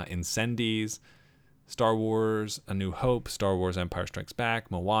 Incendies, Star Wars A New Hope, Star Wars Empire Strikes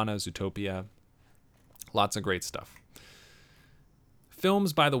Back, Moana, Zootopia. Lots of great stuff.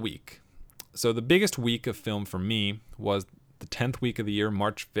 Films by the week. So the biggest week of film for me was the 10th week of the year,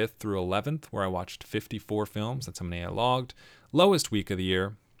 March 5th through 11th, where I watched 54 films. That's how many I logged. Lowest week of the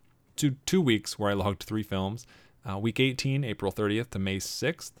year, two weeks where I logged 3 films. Week 18, April 30th to May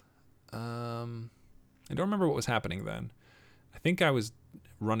 6th. I don't remember what was happening then. I think I was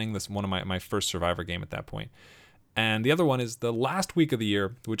running one of my first Survivor game at that point. And the other one is the last week of the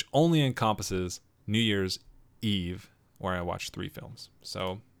year, which only encompasses New Year's Eve, where I watched 3 films.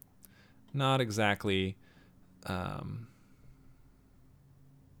 So not exactly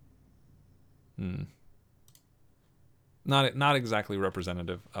not exactly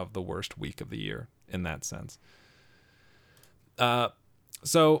representative of the worst week of the year in that sense.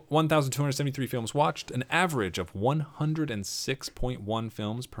 So 1,273 films watched, an average of 106.1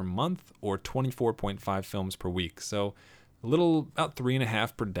 films per month, or 24.5 films per week. So a little, about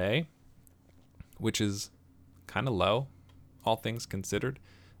 3.5 per day, which is kind of low, all things considered.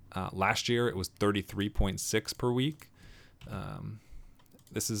 Last year it was 33.6 per week.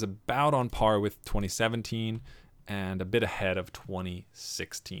 This is about on par with 2017 and a bit ahead of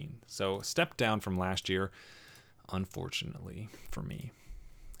 2016. So a step down from last year, unfortunately for me,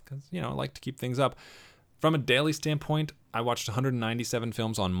 because, I like to keep things up. From a daily standpoint, I watched 197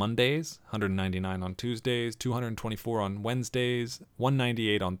 films on Mondays, 199 on Tuesdays, 224 on Wednesdays,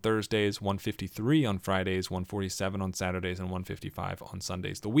 198 on Thursdays, 153 on Fridays, 147 on Saturdays, and 155 on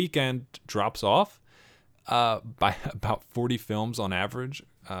Sundays. The weekend drops off by about 40 films on average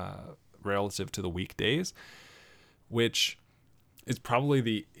relative to the weekdays, which is probably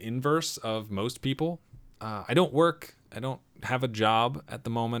the inverse of most people. I don't work. I don't have a job at the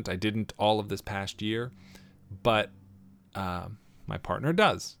moment. I didn't all of this past year, but my partner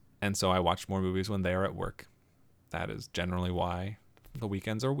does. And so I watch more movies when they are at work. That is generally why the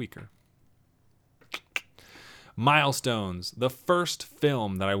weekends are weaker. Milestones. The first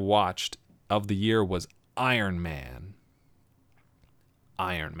film that I watched of the year was Iron Man.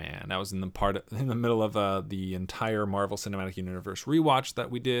 Iron Man. That was in the middle of the entire Marvel Cinematic Universe rewatch that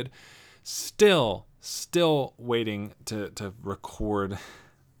we did. Still waiting to record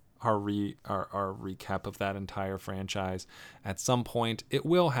our recap of that entire franchise at some point. It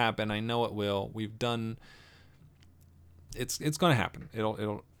will happen. I know it will. We've done. It's going to happen.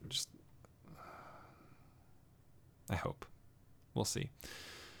 It'll just. I hope. We'll see.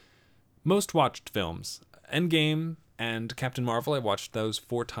 Most watched films: Endgame and Captain Marvel. I watched those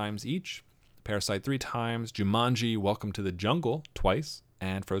 4 times each. Parasite 3 times. Jumanji: Welcome to the Jungle twice.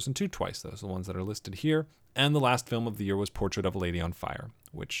 And Frozen 2 twice. Those are the ones that are listed here. And the last film of the year was Portrait of a Lady on Fire,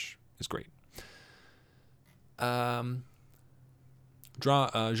 which is great. Genres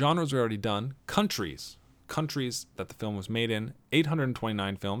we already done. Countries that the film was made in: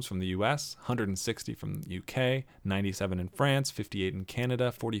 829 films from the US, 160 from the UK, 97 in France, 58 in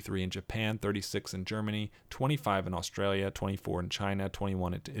Canada, 43 in Japan, 36 in Germany, 25 in Australia, 24 in China,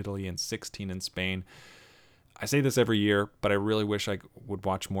 21 in Italy, and 16 in Spain. I say this every year, but I really wish I would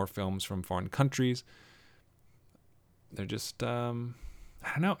watch more films from foreign countries. They're just, I don't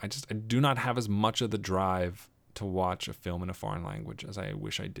know. I do not have as much of the drive to watch a film in a foreign language as I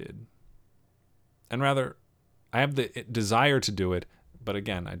wish I did. And rather, I have the desire to do it, but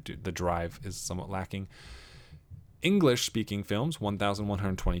again, the drive is somewhat lacking. English-speaking films,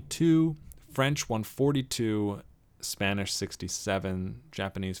 1,122. French, 142. Spanish, 67,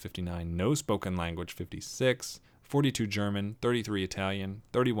 Japanese, 59, no spoken language, 56, 42 German, 33 Italian,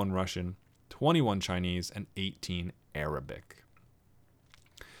 31 Russian, 21 Chinese, and 18 Arabic.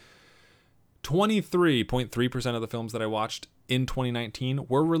 23.3% of the films that I watched in 2019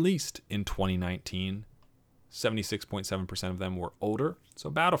 were released in 2019. 76.7% of them were older, so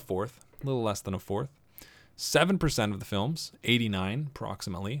about a fourth, a little less than a fourth. 7% of the films, 89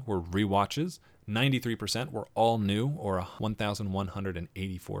 approximately, were rewatches. 93% were all new, or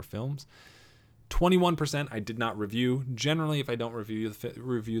 1,184 films. 21% I did not review. Generally, if I don't review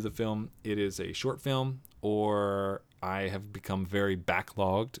the film, it is a short film, or I have become very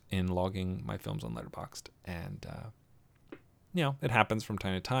backlogged in logging my films on Letterboxd. And, it happens from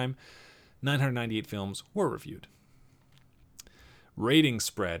time to time. 998 films were reviewed. Rating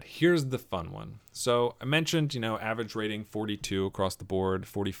spread. Here's the fun one. So I mentioned, average rating 42 across the board,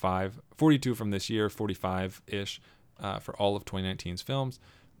 42 from this year, 45-ish for all of 2019's films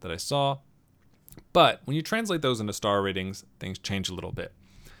that I saw. But when you translate those into star ratings, things change a little bit.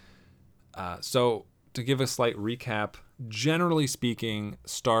 So to give a slight recap, generally speaking,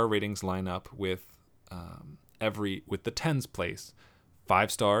 star ratings line up with the tens place.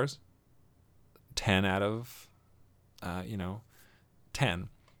 5 stars, 10 out of 10.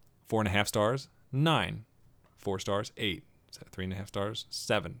 4.5 stars, 9. 4 stars, 8. 3.5 stars,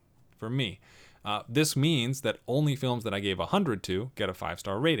 7 for me. This means that only films that I gave 100 to get a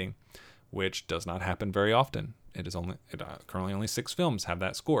 5-star rating, which does not happen very often. Currently only 6 films have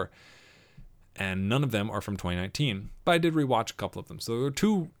that score, and none of them are from 2019. But I did rewatch a couple of them. So there were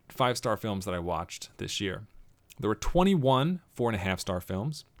 2 5-star films that I watched this year. There were 21 4.5-star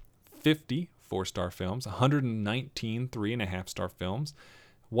films, 50 4-star films, 119 3.5-star films,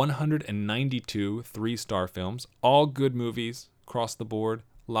 192 3-star films, all good movies across the board.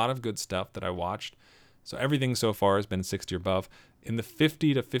 A lot of good stuff that I watched. So everything so far has been 60 or above. In the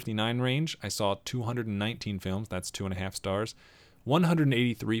 50 to 59 range, I saw 219 films. That's 2.5 stars.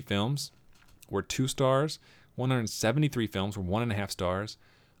 183 films were 2 stars. 173 films were 1.5 stars.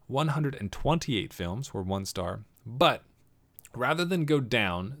 128 films were 1 star. But rather than go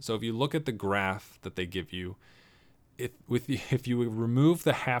down, so if you look at the graph that they give you, if you remove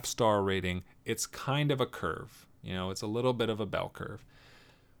the half-star rating, it's kind of a curve. It's a little bit of a bell curve.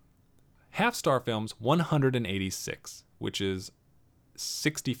 Half-star films, 186, which is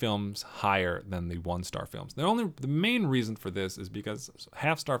 60 films higher than the 1-star films. The main reason for this is because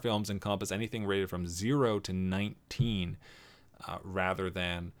half-star films encompass anything rated from 0 to 19 rather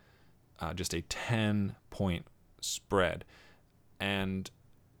than just a 10-point spread. And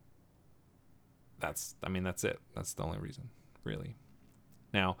that's it. That's the only reason, really.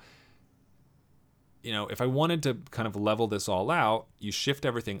 Now, if I wanted to kind of level this all out, you shift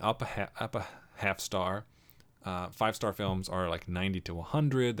everything up a half star. 5-star films are like 90 to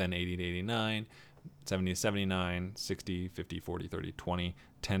 100, then 80 to 89, 70 to 79, 60, 50, 40, 30, 20,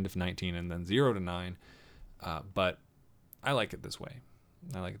 10 to 19, and then 0 to 9. But I like it this way.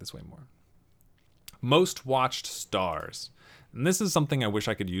 I like it this way more. Most watched stars. And this is something I wish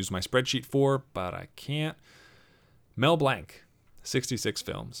I could use my spreadsheet for, but I can't. Mel Blanc, 66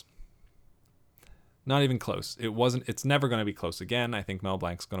 films. Not even close. It's never going to be close again. I think Mel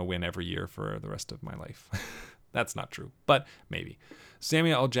Blanc's going to win every year for the rest of my life. That's not true, but maybe.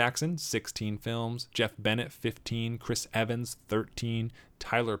 Samuel L. Jackson, 16 films. Jeff Bennett, 15. Chris Evans, 13.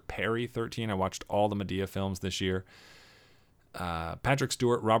 Tyler Perry, 13. I watched all the Madea films this year. Patrick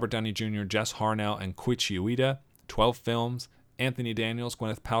Stewart, Robert Downey Jr., Jess Harnell, and Koichi Ueda, 12 films. Anthony Daniels,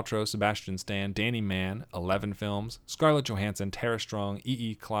 Gwyneth Paltrow, Sebastian Stan, Danny Mann, 11 films. Scarlett Johansson, Tara Strong,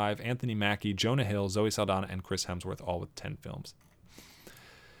 E.E. Clive, Anthony Mackie, Jonah Hill, Zoe Saldana, and Chris Hemsworth, all with 10 films.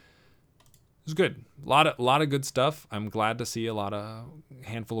 It was good. A lot of good stuff. I'm glad to see a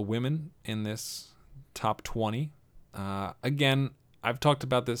handful of women in this top 20. Again, I've talked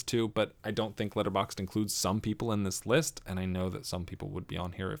about this too, but I don't think Letterboxd includes some people in this list, and I know that some people would be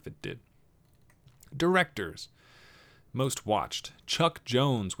on here if it did. Directors. Most watched. Chuck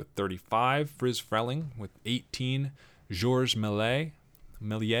Jones with 35, Friz Frelling with 18, Georges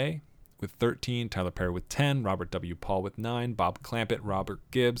Méliès with 13, Tyler Perry with 10, Robert W. Paul with 9, Bob Clampett, Robert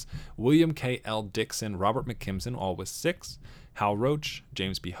Gibbs, William K. L. Dixon, Robert McKimson, all with 6, Hal Roach,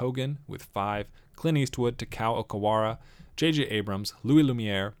 James B. Hogan with 5, Clint Eastwood, Takao Okawara, J.J. Abrams, Louis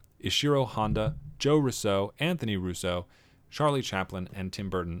Lumiere, Ishiro Honda, Joe Russo, Anthony Russo, Charlie Chaplin, and Tim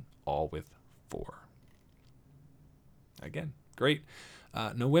Burton, all with 4. Again, great.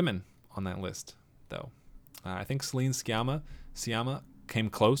 No women on that list, though. I think Celine Sciamma came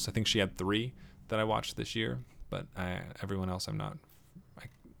close. I think she had 3 that I watched this year, but everyone else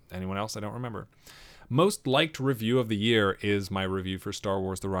anyone else I don't remember. Most liked review of the year is my review for Star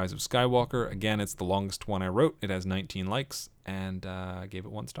Wars The Rise of Skywalker. Again, it's the longest one I wrote. It has 19 likes, and I gave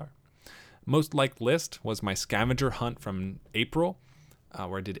it 1 star. Most liked list was my scavenger hunt from April,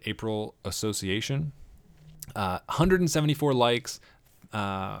 where I did April Association. 174 likes,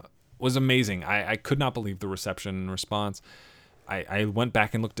 was amazing. I could not believe the reception and response. I went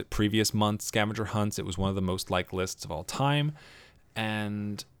back and looked at previous months' scavenger hunts. It was one of the most liked lists of all time,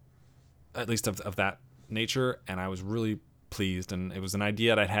 and at least of that nature, and I was really pleased. And it was an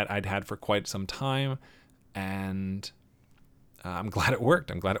idea that I'd had for quite some time, and I'm glad it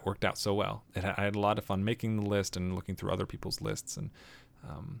worked. I'm glad it worked out so well. I had a lot of fun making the list and looking through other people's lists, and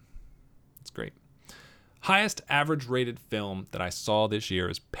it's great. Highest average rated film that I saw this year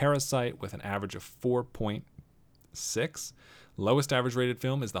is Parasite with an average of 4.6. Lowest average rated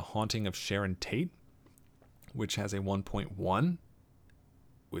film is The Haunting of Sharon Tate, which has a 1.1,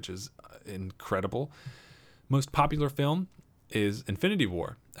 which is incredible. Most popular film is Infinity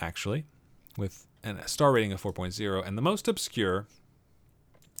War, actually, with a star rating of 4.0. And the most obscure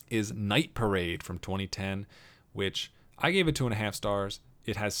is Night Parade from 2010, which I gave it 2.5 stars.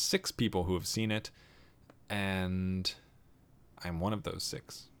 It has 6 people who have seen it, and I'm one of those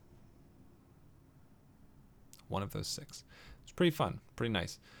 6. One of those 6. It's pretty fun, pretty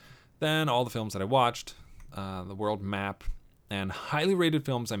nice. Then all the films that I watched, the world map, and highly rated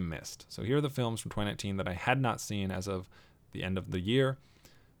films I missed. So here are the films from 2019 that I had not seen as of the end of the year.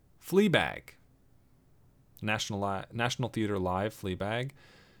 Fleabag, National Theater Live Fleabag,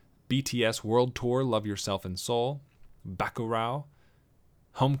 BTS World Tour Love Yourself and Soul, Bacurau,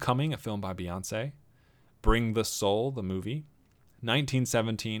 Homecoming, a film by Beyonce, Bring the Soul, the movie,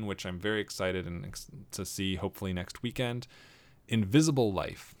 1917, which I'm very excited to see hopefully next weekend, Invisible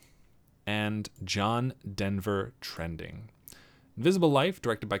Life and John Denver Trending. Invisible Life,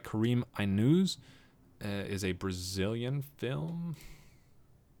 directed by Karim Ainuz, is a Brazilian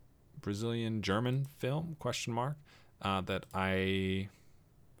German film, that I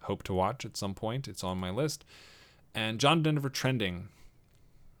hope to watch at some point. It's on my list. And John Denver Trending,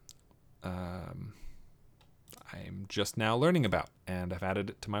 I'm just now learning about, and I've added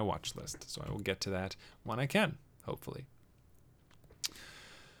it to my watch list. So I will get to that when I can, hopefully.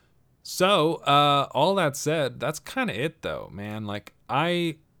 So, all that said, that's kind of it, though, man. Like,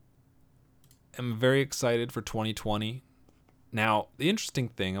 I am very excited for 2020. Now, the interesting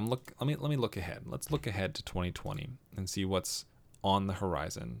thing, let me look ahead. Let's look ahead to 2020 and see what's on the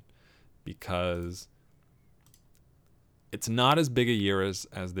horizon, because it's not as big a year as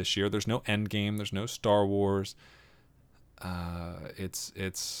this year. There's no Endgame. There's no Star Wars. It's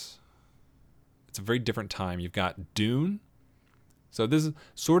a very different time. You've got Dune. So this is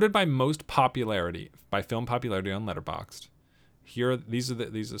sorted by most popularity, by film popularity on Letterboxd.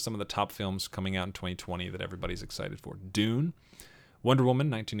 These are some of the top films coming out in 2020 that everybody's excited for. Dune, Wonder Woman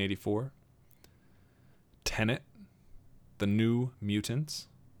 1984, Tenet, The New Mutants,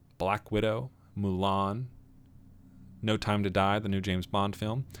 Black Widow, Mulan, No Time to Die, the new James Bond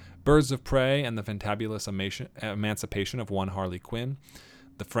film, Birds of Prey and the Fantabulous Emancipation of One Harley Quinn,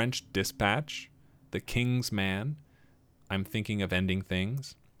 The French Dispatch, The King's Man, I'm Thinking of Ending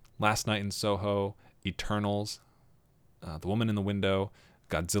Things, Last Night in Soho, Eternals, The Woman in the Window,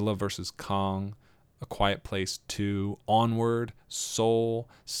 Godzilla vs. Kong, A Quiet Place 2, Onward, Soul,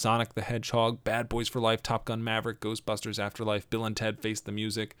 Sonic the Hedgehog, Bad Boys for Life, Top Gun Maverick, Ghostbusters Afterlife, Bill and Ted Face the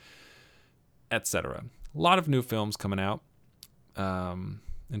Music, etc. A lot of new films coming out in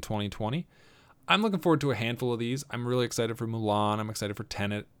 2020. I'm looking forward to a handful of these. I'm really excited for Mulan. I'm excited for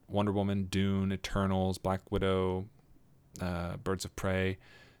Tenet, Wonder Woman, Dune, Eternals, Black Widow, Birds of Prey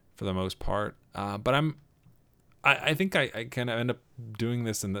for the most part. But I think I kind of end up doing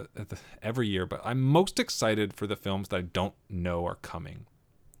this every year, but I'm most excited for the films that I don't know are coming.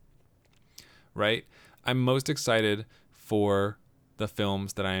 Right? I'm most excited for the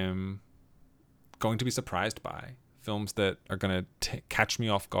films that I am going to be surprised by. Films that are going to catch me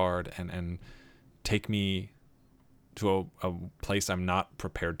off guard and take me to a place I'm not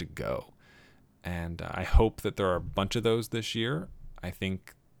prepared to go. And I hope that there are a bunch of those this year. I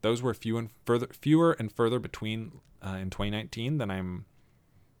think those were fewer and further between in 2019 than I'm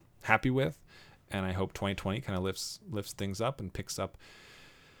happy with, and I hope 2020 kind of lifts things up and picks up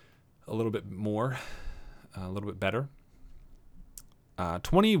a little bit more, a little bit better.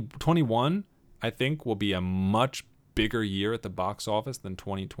 2021, I think, will be a much bigger year at the box office than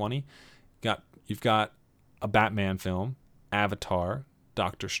 2020. You've got a Batman film, Avatar,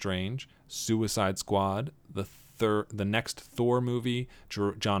 Doctor Strange, Suicide Squad, the next Thor movie,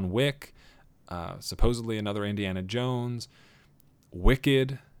 John Wick, supposedly another Indiana Jones,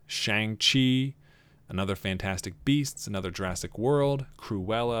 Wicked, Shang-Chi, another Fantastic Beasts, another Jurassic World,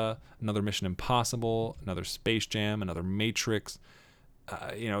 Cruella, another Mission Impossible, another Space Jam, another Matrix.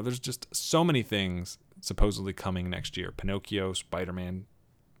 There's just so many things supposedly coming next year. Pinocchio, Spider-Man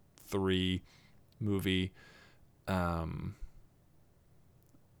 3 movie,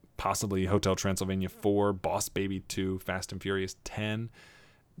 possibly Hotel Transylvania 4, Boss Baby 2, Fast and Furious 10.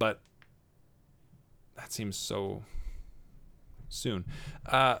 But that seems so soon.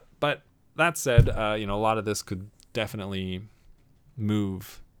 But that said, a lot of this could definitely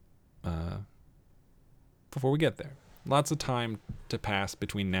move before we get there. Lots of time to pass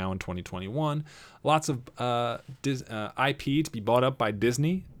between now and 2021. Lots of IP to be bought up by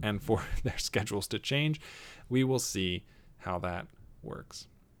Disney and for their schedules to change. We will see how that works.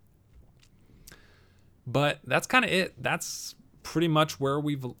 But that's kind of it. That's pretty much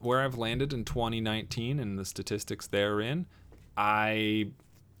where I've landed in 2019 and the statistics therein. I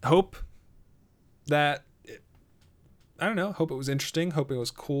hope that hope it was interesting, hope it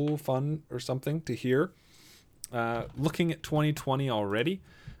was cool, fun, or something to hear. Looking at 2020 already,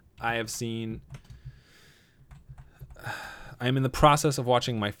 I am in the process of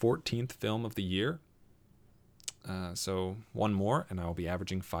watching my 14th film of the year. So one more, and I'll be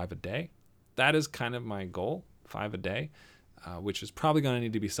averaging 5 a day. That is kind of my goal, 5 a day, which is probably going to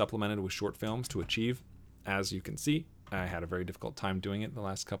need to be supplemented with short films to achieve. As you can see, I had a very difficult time doing it the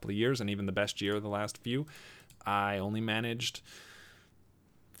last couple of years, and even the best year of the last few, I only managed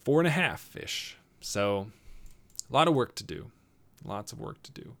 4.5-ish. So a lot of work to do. Lots of work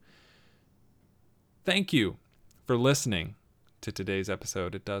to do. Thank you for listening to today's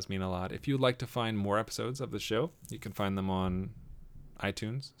episode. It does mean a lot. If you'd like to find more episodes of the show, you can find them on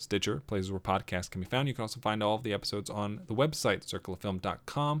iTunes, Stitcher, places where podcasts can be found. You can also find all of the episodes on the website,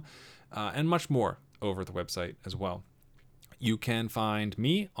 circleoffilm.com, and much more over the website as well. You can find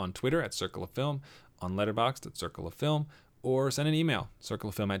me on Twitter at Circle of Film, on Letterboxd at Circle of Film, or send an email,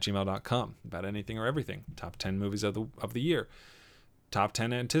 circleoffilm@gmail.com, about anything or everything. Top 10 movies of the year. Top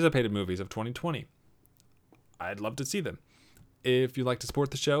 10 anticipated movies of 2020. I'd love to see them. If you'd like to support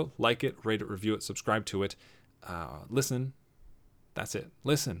the show, like it, rate it, review it, subscribe to it. Listen. That's it.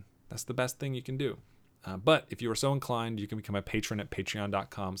 Listen. That's the best thing you can do. But if you are so inclined, you can become a patron at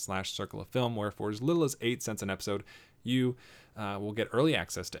patreon.com/circleoffilm, where for as little as 8 cents an episode, you will get early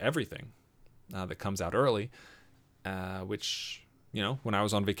access to everything that comes out early, which, when I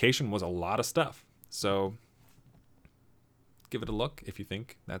was on vacation was a lot of stuff. So give it a look if you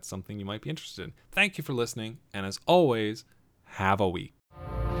think that's something you might be interested in. Thank you for listening, and as always, have a week.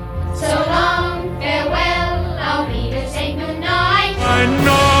 So long, farewell, I'll be to say goodnight. I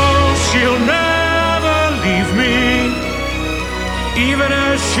know she'll never leave me, even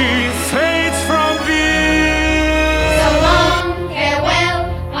as she fades from view. So long, farewell,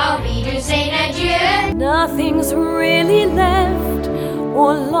 I'll be to say adieu. Nothing's really left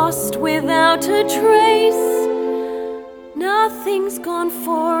or lost without a trace. Nothing's gone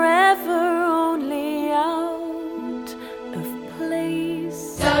forever, only